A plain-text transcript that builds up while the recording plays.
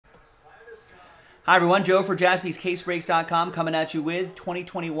Hi everyone, Joe for JaspysCaseBreaks.com coming at you with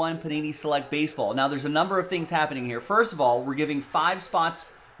 2021 Panini Select Baseball. Now there's a number of things happening here. First of all, we're giving 5 spots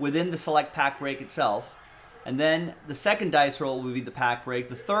within the Select Pack Break itself. And then the second dice roll will be the pack break.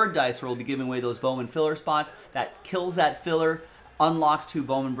 The third dice roll will be giving away those Bowman filler spots. That kills that filler, unlocks 2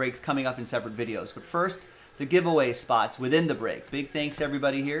 Bowman breaks coming up in separate videos. But first, the giveaway spots within the break. Big thanks to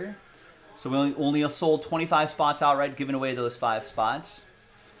everybody here. So we only sold 25 spots outright, giving away those 5 spots.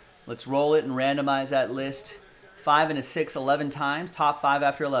 Let's roll it and randomize that list. 5 and a 6, 11 times. Top 5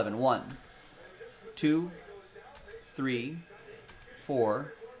 after 11. 1, 2, 3,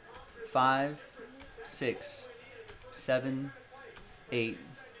 4, 5, 6, 7, 8,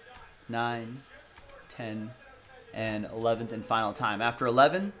 9, 10, and 11th and final time. After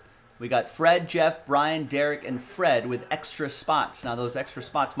 11, we got Fred, Jeff, Brian, Derek, and Fred with extra spots. Now those extra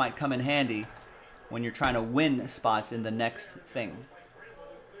spots might come in handy when you're trying to win spots in the next thing.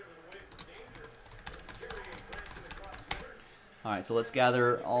 All right, so let's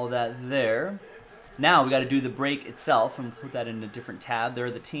gather all that there. Now we got to do the break itself and put that in a different tab. There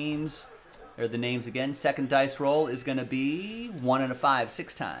are the teams. There are the names again. Second dice roll is going to be 1 and a 5,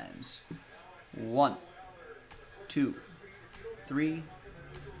 6 times. 1, 2, 3,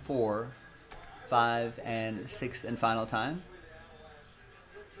 4, 5, and 6th and final time.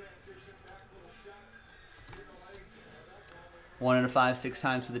 One and a 5, 6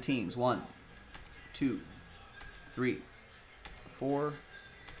 times for the teams. 1, 2, 3, 4,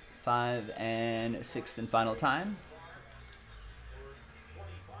 5, and 6th and final time.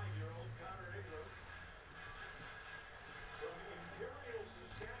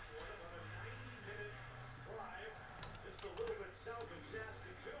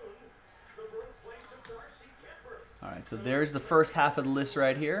 All right, so there's the first half of the list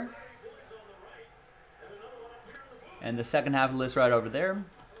right here. And the second half of the list right over there.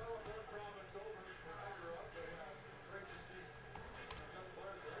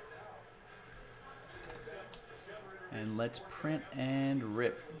 And let's print and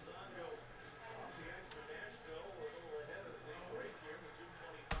rip.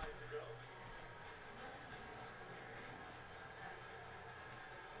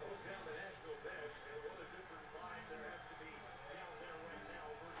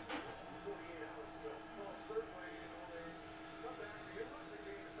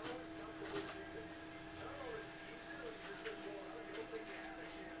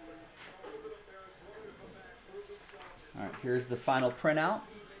 All right, here's the final printout.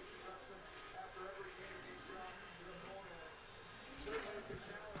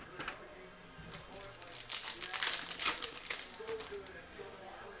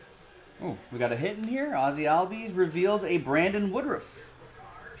 Oh, we got a hit in here. Ozzie Albies reveals a Brandon Woodruff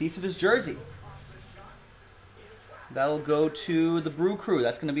piece of his jersey. That'll go to the Brew Crew.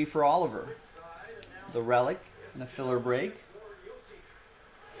 That's going to be for Oliver. The relic and a filler break.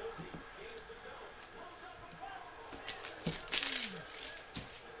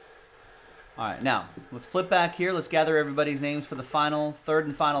 All right, now let's flip back here. Let's gather everybody's names for the third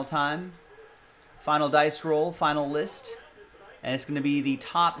and final time. Final dice roll, final list. And it's going to be the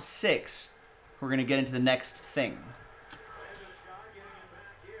top 6. We're going to get into the next thing.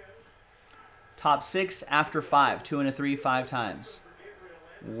 Top 6 after 5. 2 and a 3, 5 times.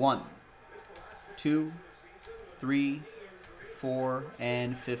 1, 2, 3, 4,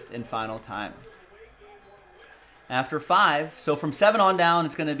 and 5th and final time. After 5, so from 7 on down,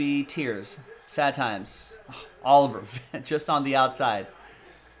 it's going to be tears. Sad times. Oh, Oliver, just on the outside.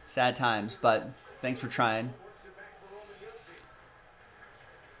 Sad times, but thanks for trying.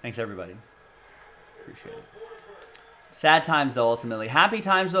 Thanks, everybody. Appreciate it. Sad times, though, ultimately. Happy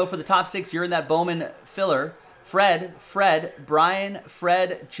times, though, for the top 6. You're in that Bowman filler. Fred, Brian,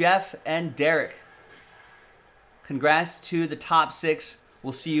 Fred, Jeff, and Derek. Congrats to the top 6.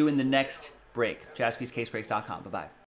 We'll see you in the next break. JaspysCaseBreaks.com. Bye-bye.